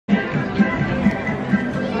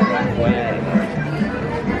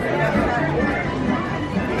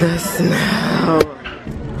The smell.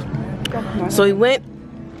 So we went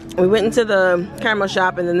into the caramel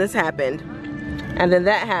shop, and then this happened, and then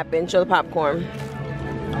that happened. Show the popcorn.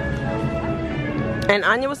 And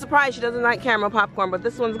Anya was surprised she doesn't like caramel popcorn, but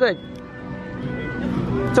this one's good.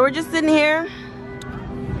 So we're just sitting here,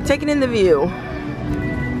 taking in the view.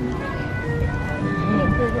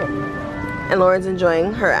 And Lauren's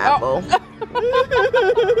enjoying her apple.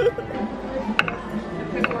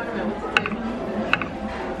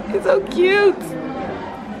 It's so cute.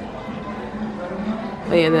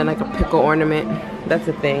 Oh yeah, and then like a pickle ornament. That's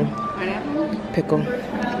a thing. Pineapple? Pickle.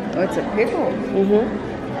 Oh, it's a pickle.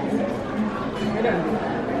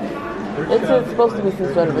 It's supposed to be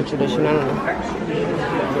some sort of a tradition. I don't know.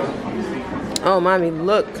 Oh, mommy,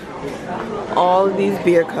 look. All of these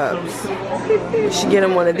beer cups. You should get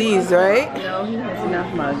him one of these, right? No, he has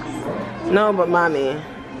enough mugs. No, but mommy,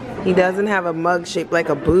 he doesn't have a mug shaped like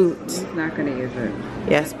a boot. He's not going to use it.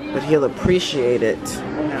 Yes, but he'll appreciate it.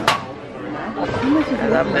 No. I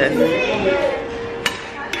love this.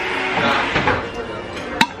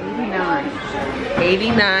 89.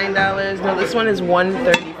 $89. No, this one is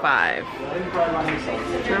 $135.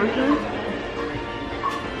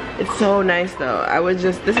 It's so nice though.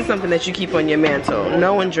 This is something that you keep on your mantle.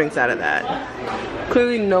 No one drinks out of that.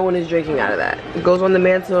 Clearly no one is drinking out of that. It goes on the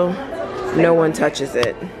mantle, no one touches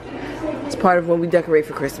it. It's part of when we decorate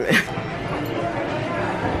for Christmas.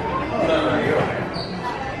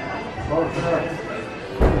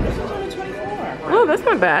 Oh, that's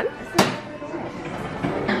not bad.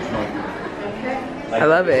 I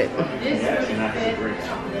love it.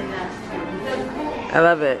 I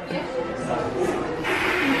love it.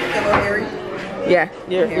 A little hairy? Yeah,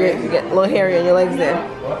 you get a little hairy on your legs there.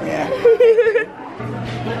 Yeah.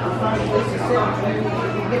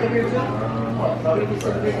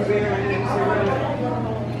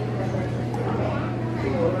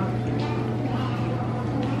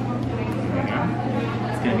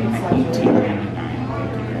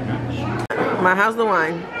 My how's the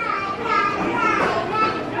wine?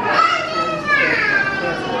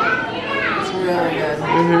 It's really good.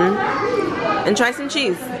 And try some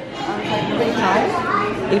cheese.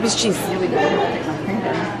 Eat a piece of cheese. Really good.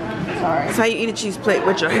 Sorry. That's how you eat a cheese plate,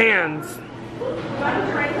 with your hands.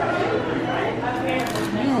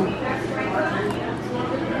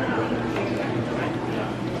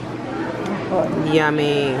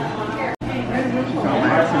 Yummy.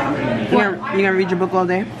 You gonna read your book all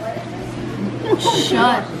day?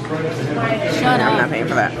 Shut I'm up. not paying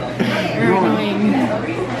for that. You're annoying.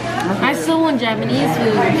 I still want Japanese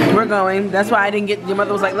food. We're going. That's why I didn't get. Your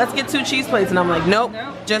mother was like, "Let's get 2 cheese plates," and I'm like, "Nope,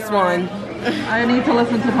 just one." I need to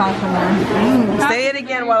listen to Tasha more. Say it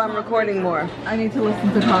again while I'm recording more. I need to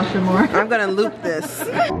listen to Tasha more. I'm gonna loop this.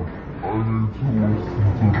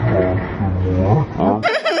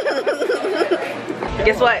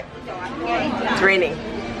 Guess what? It's raining.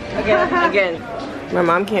 Again. My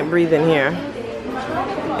mom can't breathe in here.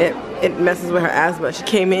 It messes with her asthma. She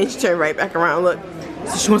came in, she turned right back around. Look,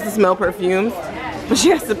 so she wants to smell perfumes, but she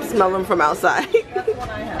has to smell them from outside. Just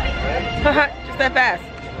that fast.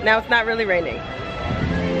 Now it's not really raining.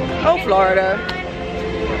 Oh, Florida.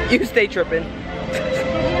 You stay tripping.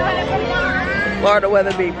 Florida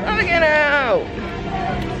weather be bugging out.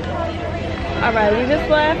 Alright, we just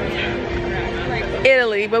left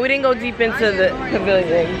Italy, but we didn't go deep into the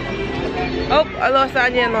pavilion. Oh, I lost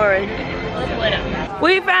Anya and Lauren.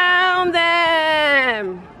 We found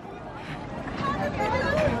them!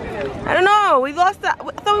 I don't know, we lost that. I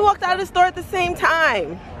thought we walked out of the store at the same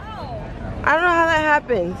time. I don't know how that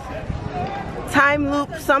happened. Time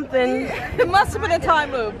loop something. It must have been a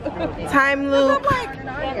time loop. Time loop,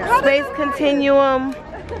 space continuum,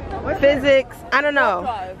 physics, I don't know.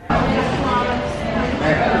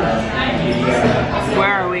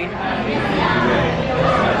 Where are we?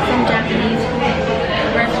 Some Japanese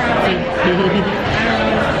restaurant.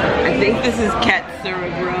 I think this is Katsura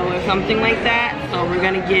Grill or something like that. So we're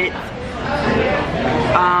gonna get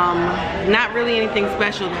not really anything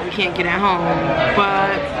special that we can't get at home,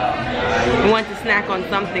 but we want to snack on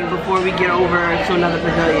something before we get over to another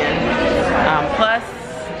pavilion. Plus,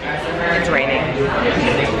 it's raining.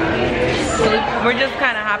 So we're just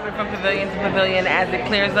kind of hopping from pavilion to pavilion as it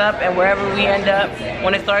clears up, and wherever we end up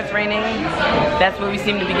when it starts raining, that's where we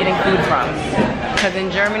seem to be getting food from. Because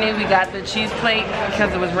in Germany we got the cheese plate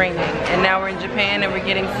because it was raining, and now we're in Japan and we're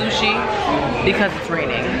getting sushi because it's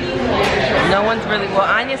raining. No one's really, well,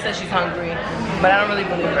 Anya says she's hungry, but I don't really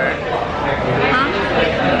believe her.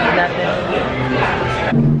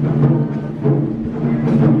 Nothing.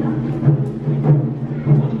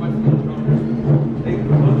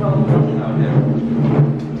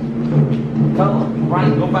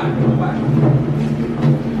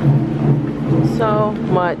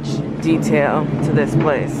 much detail to this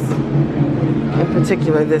place. In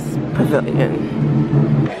particular, this pavilion.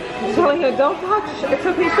 I'm telling you, don't touch. It's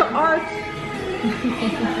a piece of art.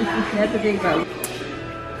 That's a big vote.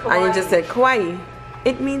 Anya just said kawaii.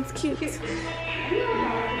 It means cute.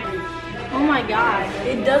 Oh my god,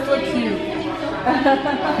 it does look cute.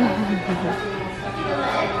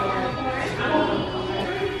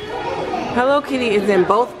 Hello Kitty is in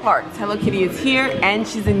both parks. Hello Kitty is here and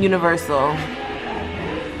she's in Universal.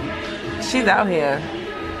 She's out here.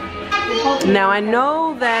 Now I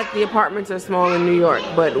know that the apartments are small in New York,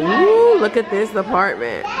 but woo, look at this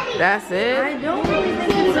apartment. That's it. I don't really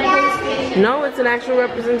think it's a place. No, it's an actual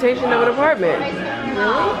representation of an apartment. Really?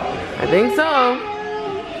 I think so.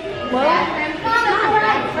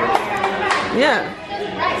 Yeah.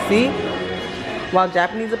 See? While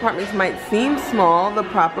Japanese apartments might seem small, the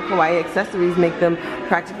proper kawaii accessories make them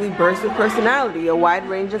practically burst with personality. A wide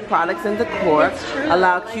range of products and decor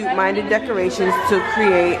allow cute-minded decorations to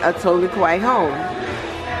create a totally kawaii home.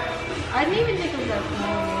 I didn't even think of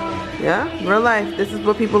that. Yeah, real life. This is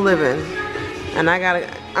what people live in. And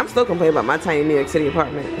I'm still complaining about my tiny New York City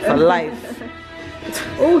apartment for life.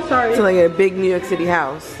 Oh, sorry. Until I get a big New York City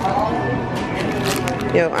house.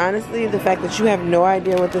 Yo, honestly, the fact that you have no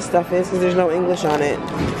idea what this stuff is because there's no English on it.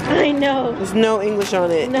 I know. There's no English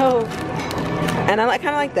on it. No. And I kind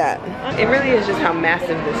of like that. It really is just how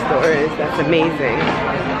massive this store is. That's amazing.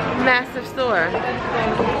 Massive store.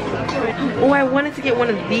 Oh, I wanted to get one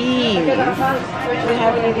of these. Do they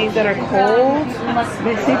have any of these that are cold?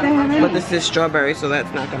 But this is strawberry, so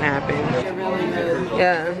that's not going to happen. They're really good.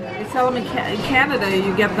 Yeah. They sell them in Canada.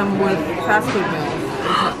 You get them with fast food meals.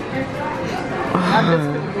 Not just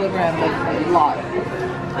milligram, but a lot. I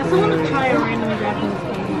still want to try a random Japanese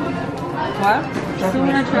candy. What? I still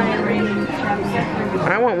want to try a random Japanese candy.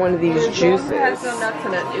 I want one of these juices. It has no nuts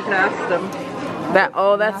in it. You can ask them.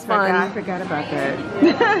 That's fun. I forgot about that.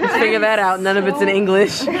 Let's figure that out. None of it's in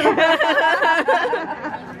English.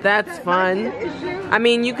 That's fun. I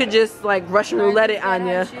mean, you could just like Russian roulette it,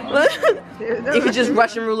 Anya. You could just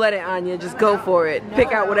Russian roulette it, Anya. Just go for it.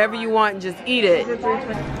 Pick out whatever you want and just eat it.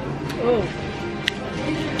 Oh.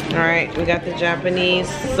 Alright, we got the Japanese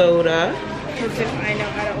soda. Because if I know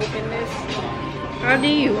how to open this. How do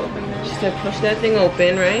you open this? She said push that thing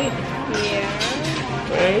open, right? Yeah.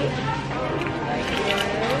 Right?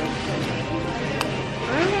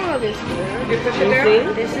 I don't know how this works. You push it You there?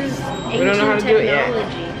 see? This is We don't know how to ancient do it yet.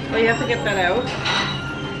 technology. Oh, you have to get that out.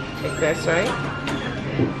 Like this, right?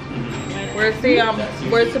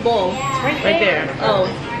 Where's the bowl? It's Right there. Oh,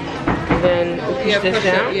 And then we push this push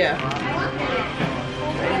down. it. Yeah.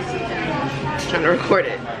 Trying to record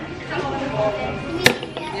it.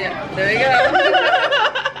 Yeah. There you go.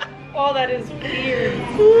 Oh, that is weird.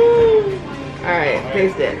 Alright,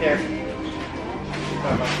 taste it.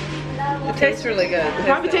 It tastes really good. It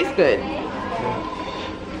probably tastes good.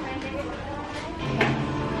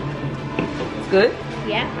 It's good?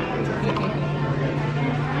 Yeah.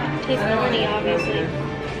 Tastes melony, obviously.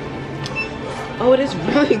 Oh, it is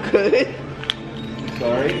really good.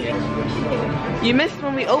 Sorry. You missed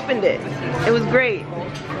when we opened it. It was great. Oh,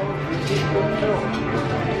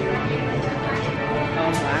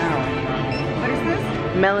 wow. What is this?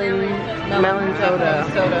 Melon soda.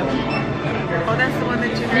 Oh, that's the one that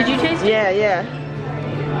you Did you taste it? Yeah, yeah.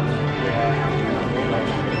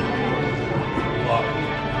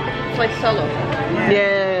 It's like solo.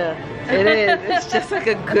 Yeah, it is. It's just like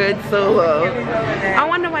a good solo. I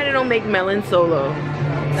wonder why they don't make melon solo.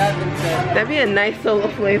 That'd be a nice solo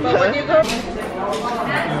flavor.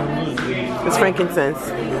 It's frankincense.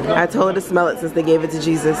 I told her to smell it since they gave it to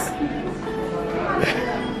Jesus.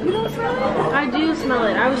 I do smell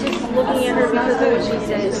it. I was just looking at her because of what she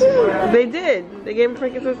says. They did. They gave him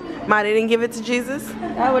frankincense. Ma, they didn't give it to Jesus?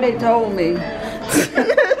 That's what they told me.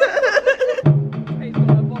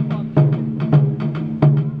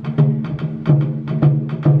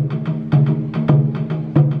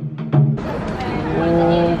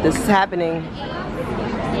 This is happening.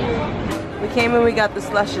 We came and we got the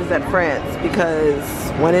slushes at France because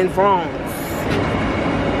when in France.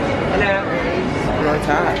 On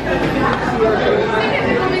top.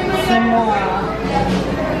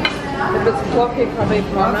 If it's coffee, probably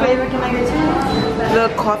What flavor can I get to? The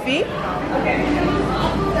coffee.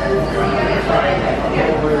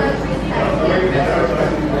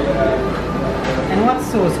 And what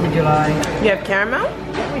sauce would you like? You have caramel?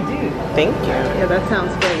 We do. Thank you. Yeah, that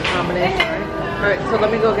sounds great combination, right? Alright, so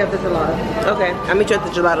let me go get the gelato. Okay, I'll meet you at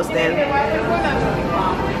the gelato stand.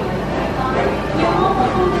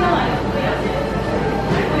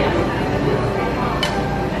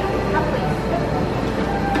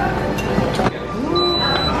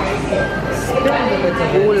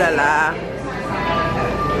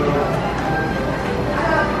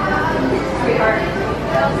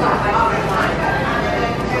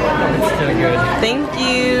 Thank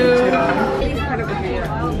you.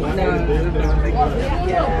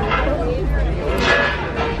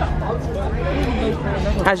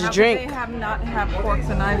 How's your drink? They have not have forks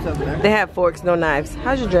and knives over there. They have forks, no knives.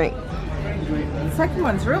 How's your drink? The second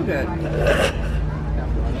one's real good.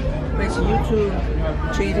 But you two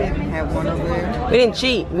cheated and have one over there. We didn't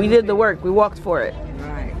cheat. We did the work. We walked for it.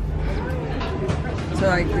 Right. So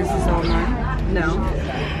like this is all mine? No.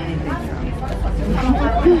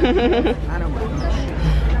 I don't know.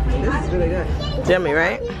 This is really good. Yummy,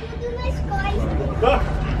 right?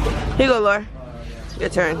 Here you go, Laura. Your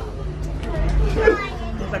turn.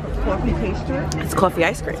 It's like a coffee pastry. It's coffee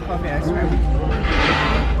ice cream. Coffee ice cream.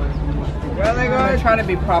 Well, they're going to try to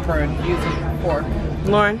be proper and use a fork.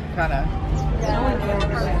 Lauren, Kind of.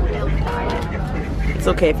 it's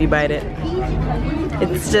okay if you bite it.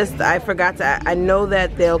 It's just, I forgot to, I know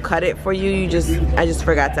that they'll cut it for you. I just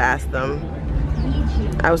forgot to ask them.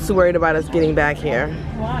 I was too worried about us getting back here.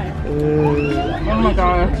 Why? Oh my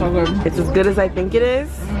god, that's so good. It's as good as I think it is.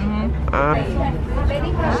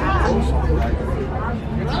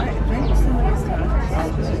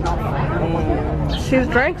 She's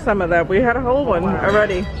drank some of that. We had a whole one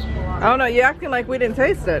already. I don't know, you're acting like we didn't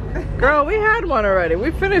taste it. Girl, we had one already. We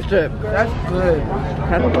finished it. That's good.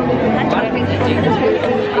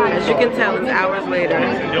 As you can tell, it's hours later.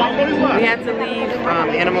 We had to leave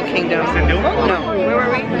Animal Kingdom. No, where were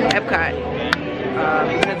we? Epcot.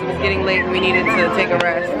 Because it was getting late and we needed to take a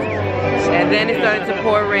rest. And then it started to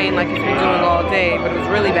pour rain like it's been doing all day, but it was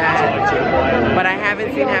really bad. But I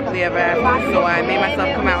haven't seen Happily Ever After, so I made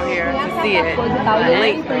myself come out here to see it.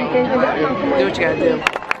 Late though. Do what you gotta do.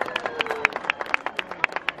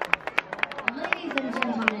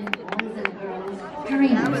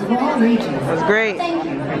 That was great.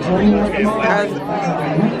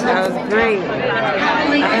 That was great.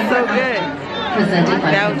 That was so good.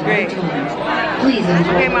 That was great.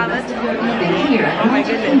 Okay, Mom, let's oh my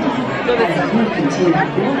goodness.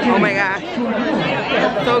 Oh my gosh.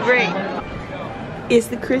 So great. It's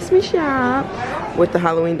the Christmas shop with the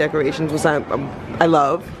Halloween decorations, which I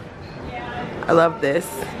love. I love this.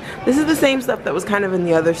 This is the same stuff that was kind of in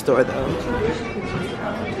the other store though.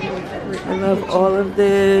 I love all of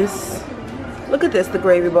this. Look at this, the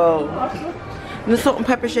gravy bowl. And the salt and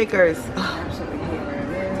pepper shakers. Oh,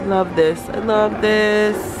 I love this. I love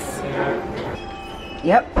this.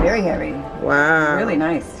 Yep, very heavy. Wow. Really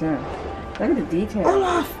nice too. Look at the detail.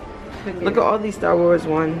 Olaf. Look at all these Star Wars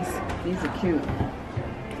ones. These are cute.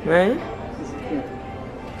 Right? These are cute.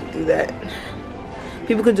 Do that.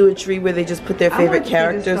 People could do a tree where they just put their favorite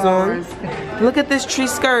characters on. Look at this tree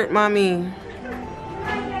skirt, Mommy.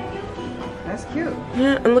 That's cute.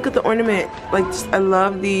 Yeah, and look at the ornament. Like, just, I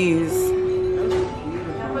love these. Look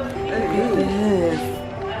at this.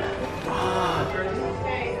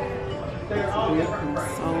 Oh,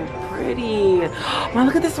 so pretty. Wow,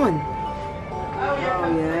 look at this one. Oh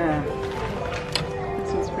yeah.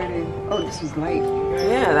 This one's pretty. Oh, this was light.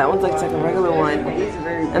 Yeah, that one's like a regular one. These are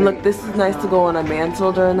very And look, this is nice to go on a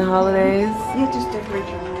mantle during the holidays. Yeah, just decorate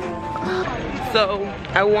your room. So,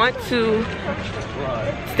 I want to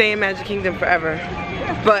stay in Magic Kingdom forever,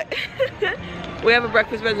 but we have a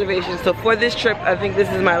breakfast reservation. So for this trip, I think this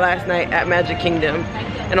is my last night at Magic Kingdom.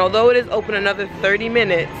 And although it is open another 30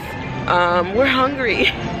 minutes, we're hungry.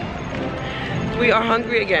 We are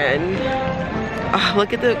hungry again. Oh,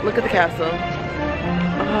 look at the castle.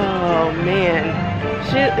 Oh man,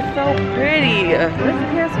 shit, it's so pretty. Where's the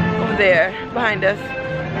castle? Over there, behind us.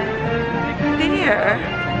 There.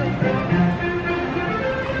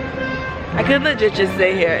 I could legit just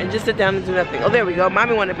stay here and just sit down and do nothing. Oh, there we go.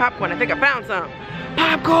 Mommy wanted popcorn. I think I found some.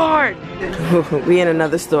 Popcorn! We in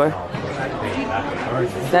another store.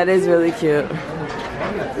 That is really cute.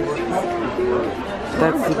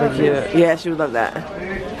 That's super cute. Yeah, she would love that.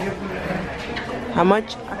 How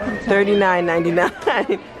much?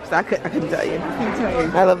 $39.99. So I couldn't tell you.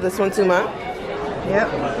 I love this one too, Mom.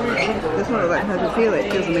 Yep. This one looks like how to feel it.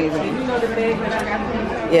 Feels amazing.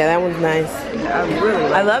 Yeah, that one's nice.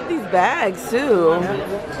 I love these bags too.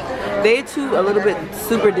 They too a little bit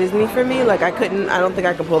super Disney for me. Like I don't think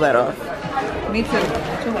I could pull that off. Me too.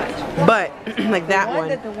 Too much. But like that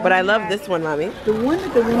one. But I love this one, Mommy. The one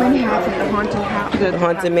that the woman has at the haunted house. The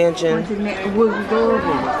haunted mansion. Was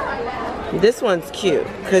adorable. This one's cute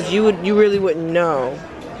because you really wouldn't know.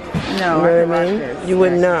 No, You know what I mean? You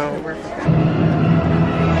wouldn't know.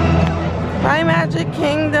 Bye, Magic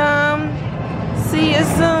Kingdom. See you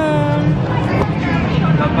soon.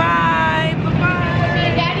 Bye-bye.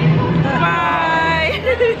 Bye-bye.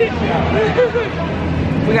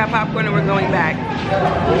 Bye. We got popcorn and we're going back.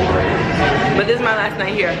 But this is my last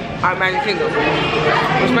night here at Magic Kingdom.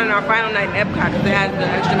 We're spending our final night in Epcot because it has the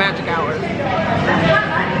extra magic hours.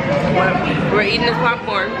 We're eating this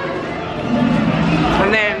popcorn.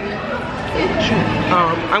 And then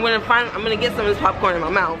I'm gonna get some of this popcorn in my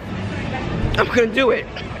mouth. I'm gonna do it.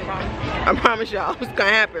 I promise y'all it's gonna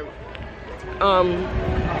happen.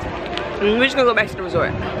 And we're just gonna go back to the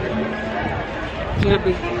resort.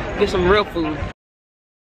 Get some real food.